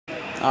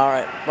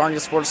Alright, Barney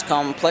Sports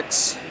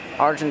Complex,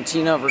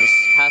 Argentina versus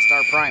Past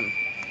Our Prime.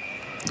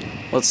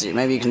 Let's see,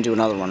 maybe you can do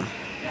another one.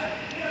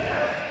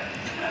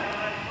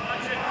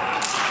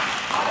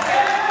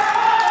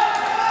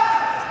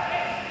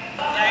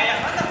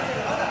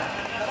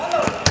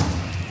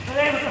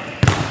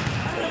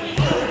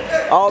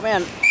 Oh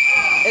man,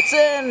 it's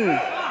in!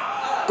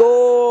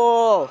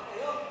 Goal!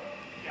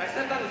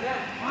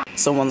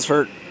 Someone's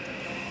hurt.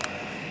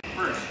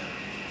 First,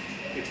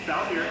 it's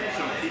foul here,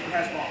 so the keeper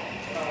has ball.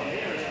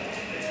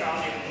 It's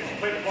foul here because you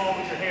play the ball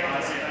with your hand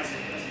on it.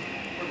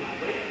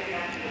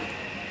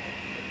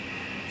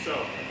 So,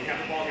 you have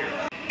the ball here.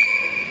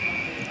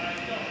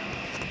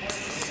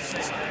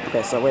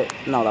 Okay, so wait,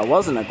 no, that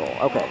wasn't a goal.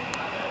 Okay,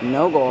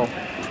 no goal.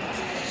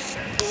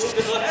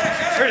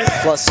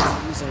 Plus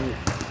using,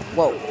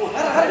 whoa,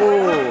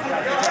 ooh,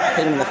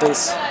 hit him in the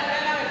face.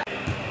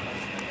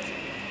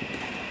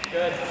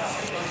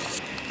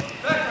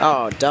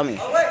 Oh, dummy.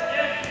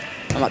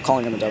 I'm not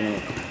calling him a dummy.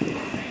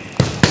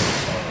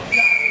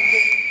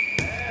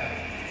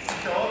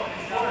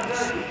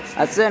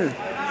 That's in.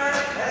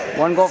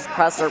 One goal for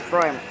Past Our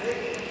Prime.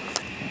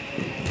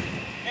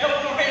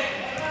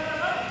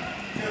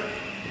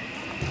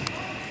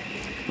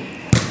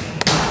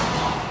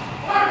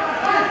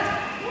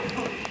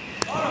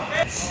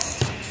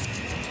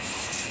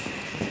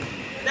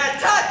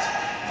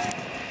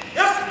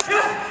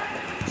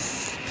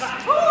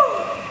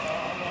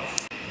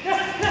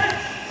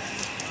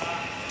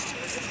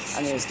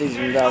 I need to stay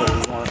zoomed out a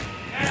little more.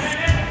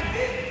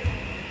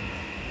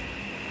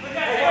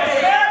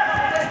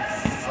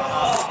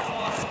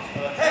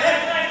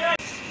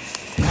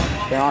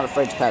 They're not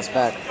afraid to pass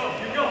back.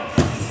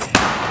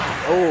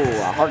 Oh,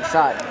 a hard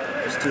shot.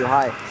 Just too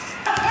high.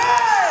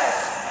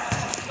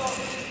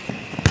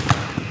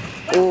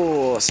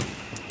 Oh,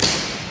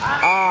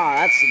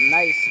 that's a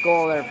nice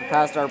goal there for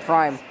Past Our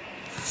Prime.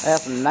 They have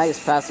some nice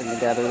passing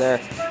together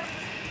there.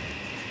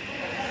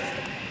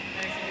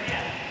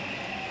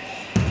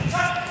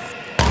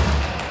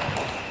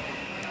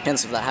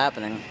 Hints of that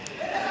happening.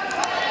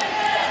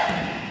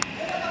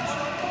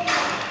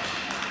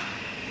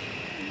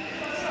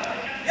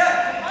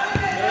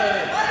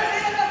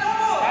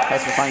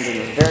 Past Our Prime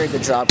doing a very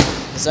good job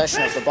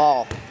possession of the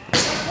ball.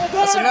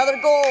 That's another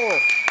goal!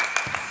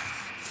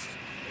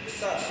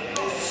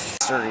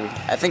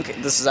 I think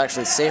this is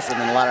actually safer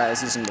than the ladder I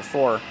was using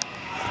before.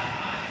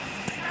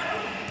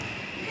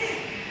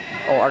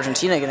 Oh,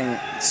 Argentina getting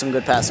some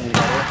good passing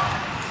together.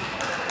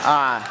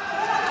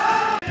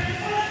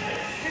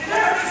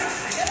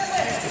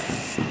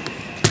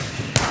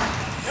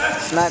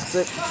 Smacks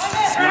it.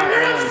 It's not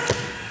winning.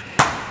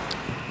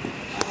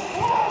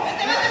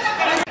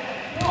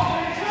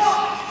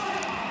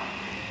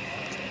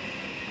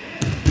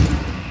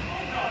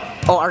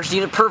 Oh,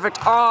 Argentina, perfect.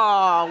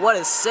 Oh, what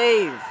a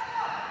save.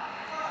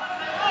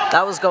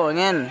 That was going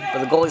in, but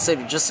the goalie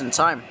saved it just in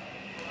time.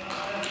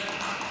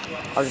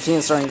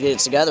 Argentina's starting to get it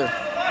together.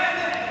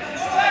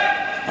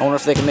 I wonder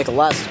if they can make it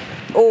last.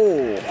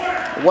 Oh,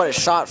 what a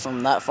shot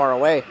from that far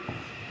away.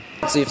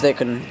 Let's see if they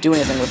can do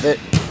anything with it.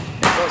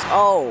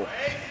 Oh.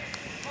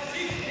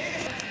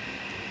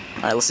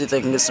 Alright, let's see if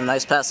they can get some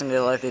nice passing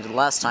together like they did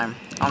last time.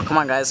 Oh, come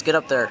on guys, get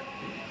up there.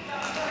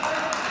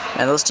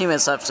 And those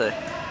teammates have to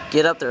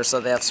get up there so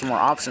they have some more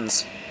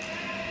options.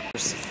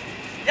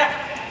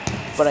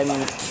 But I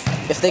mean,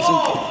 if they can,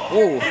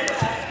 ooh,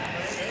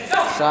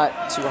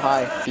 shot too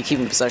high, be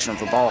keeping possession of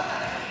the ball.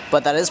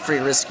 But that is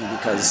pretty risky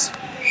because,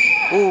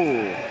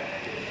 ooh,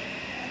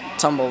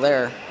 tumble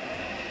there.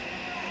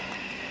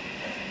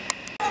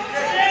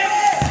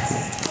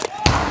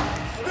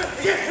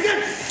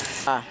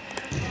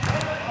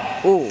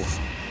 Ooh,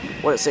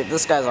 what a save.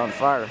 This guy's on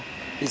fire.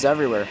 He's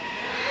everywhere.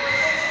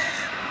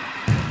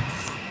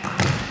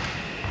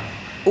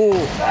 Ooh,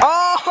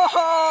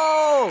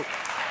 oh!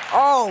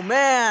 Oh,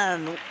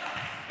 man!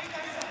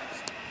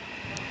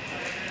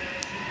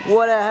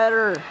 What a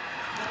header!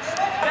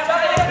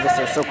 I guess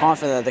they're so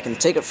confident that they can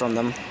take it from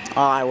them.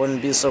 I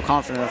wouldn't be so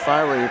confident if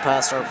I were you,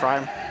 Past Our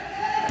Prime.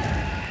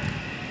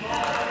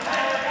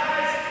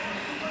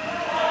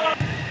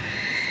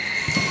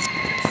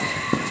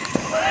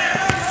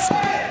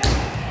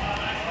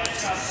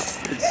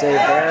 Good save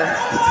there.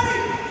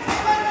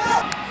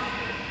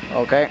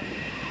 Okay.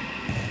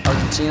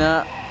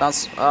 Argentina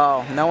bounce.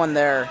 Oh, no one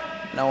there.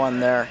 No one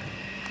there.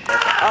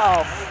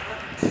 Uh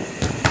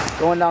oh.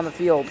 Going down the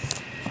field.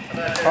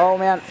 Oh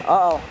man. Uh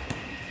oh.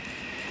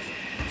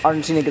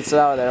 Argentina gets it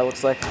out of there. It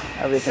looks like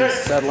everything's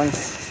settling.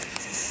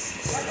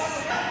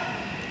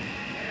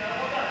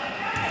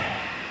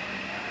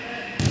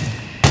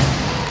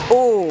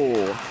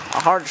 Oh, a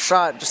hard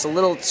shot, just a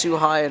little too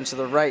high and to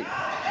the right.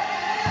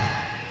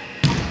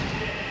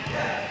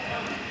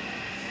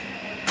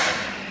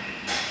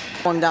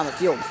 Going down the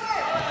field.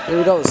 Here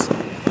he goes.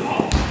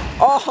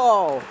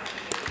 Oh,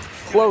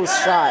 close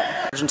shot.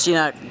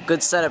 Argentina,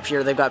 good setup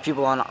here. They've got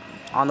people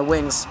on the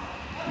wings.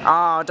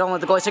 Oh, don't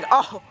let the goalie take.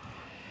 Oh,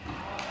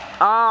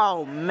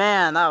 oh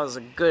man, that was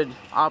a good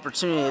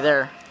opportunity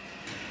there.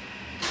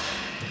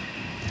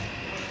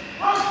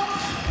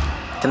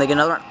 Can they get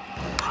another one?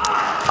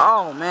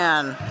 Oh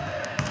man,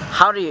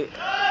 how do you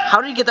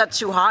get that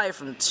too high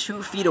from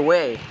 2 feet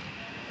away?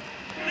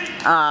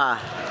 Man,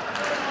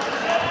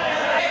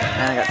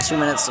 I got 2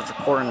 minutes of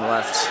recording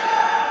left.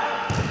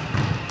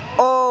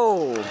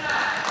 Oh,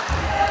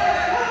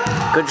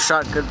 good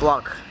shot, good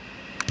block.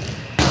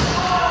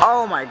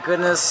 Oh my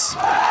goodness.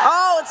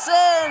 Oh, it's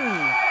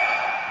in!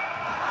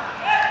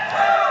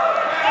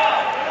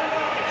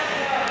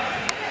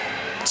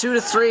 Two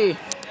to 3,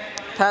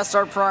 past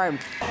our prime.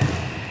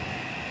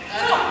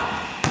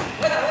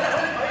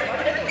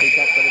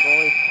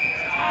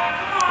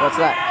 What's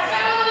that?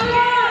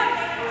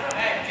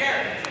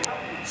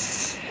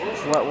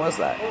 What was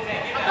that?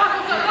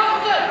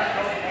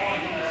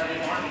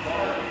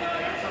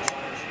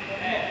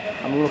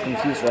 I'm a little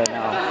confused right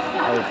now.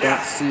 I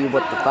don't see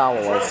what the foul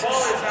was.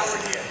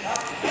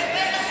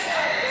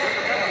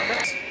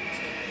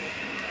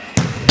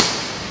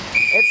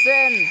 It's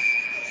in!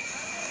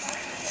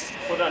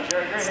 Well done,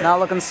 Jerry. It's not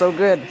looking so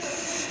good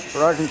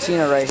for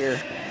Argentina right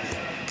here.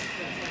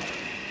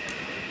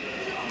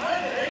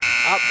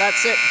 Oh,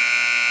 that's it.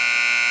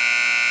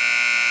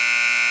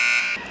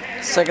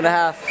 Second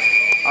half,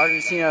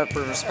 Argentina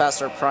versus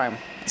past our prime.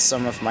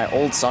 Some of my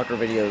old soccer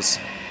videos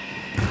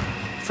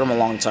from a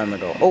long time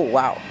ago. Oh,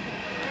 wow.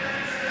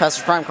 Past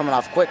our prime coming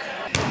off quick.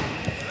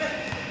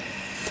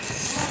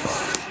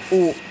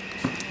 Ooh.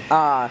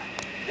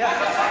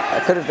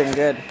 That could have been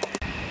good.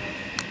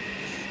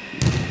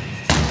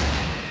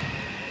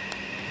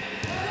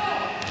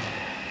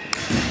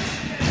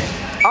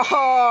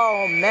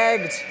 Oh,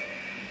 megged.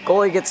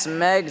 Goalie gets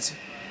megged.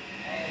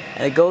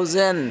 And it goes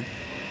in.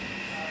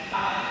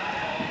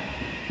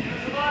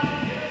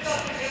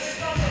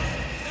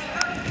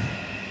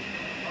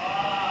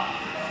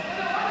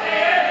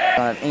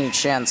 Don't have any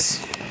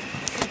chance.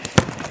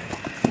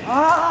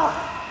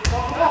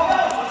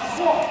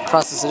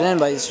 Crosses it in,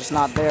 but he's just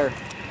not there.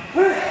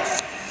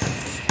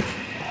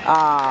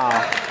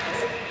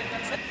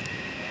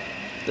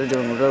 They're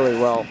doing really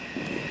well.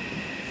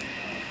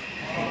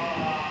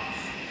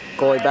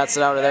 Goalie bats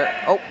it out of there.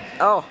 Oh.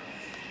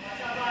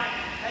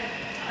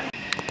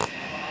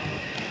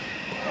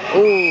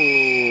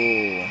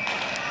 Ooh.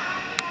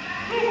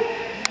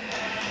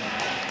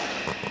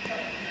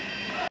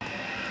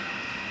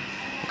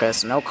 Okay,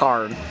 so no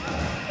card.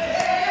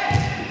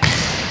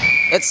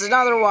 It's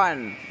another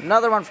one!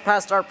 Another one for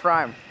past our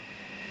prime.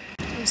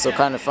 So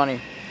kind of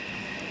funny.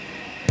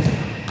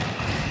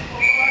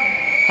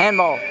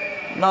 Handball.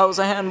 No, it was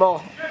a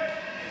handball.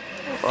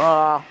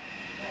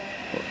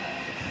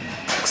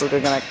 Looks like they're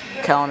gonna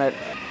count it.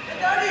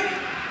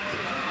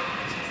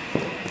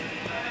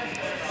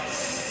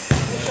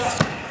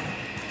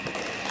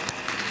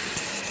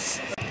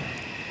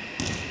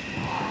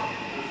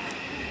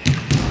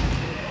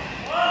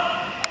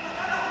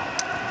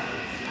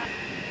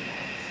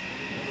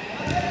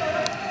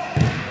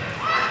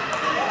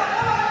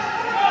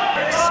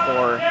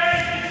 Score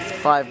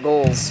 5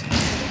 goals.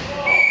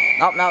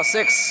 Oh, now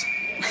 6.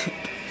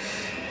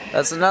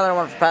 That's another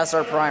one for past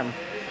our prime.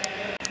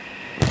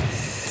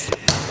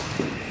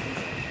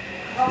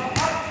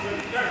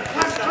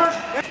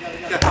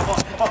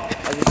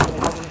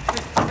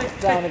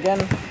 Down again.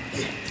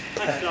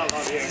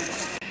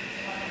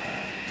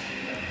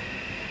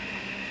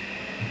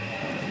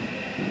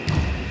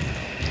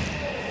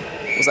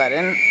 Was that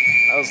in?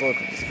 That was a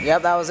little confusing.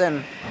 Yep, that was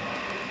in.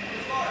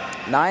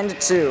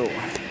 9-2.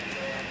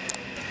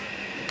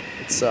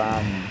 It's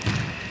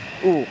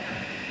ooh,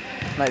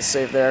 nice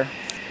save there.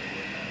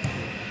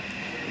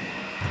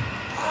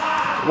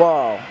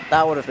 Whoa,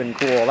 that would have been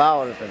cool. That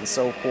would have been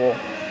so cool.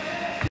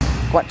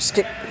 Come on, just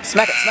kick,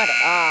 smack it, smack it.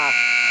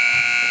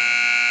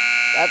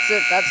 That's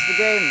it, that's the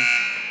game.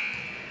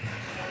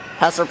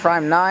 Past our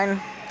prime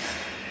 9,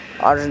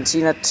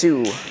 Argentina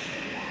 2.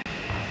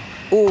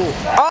 Ooh,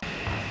 oh!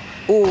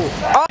 Ooh,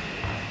 oh!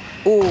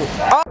 Ooh,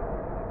 oh!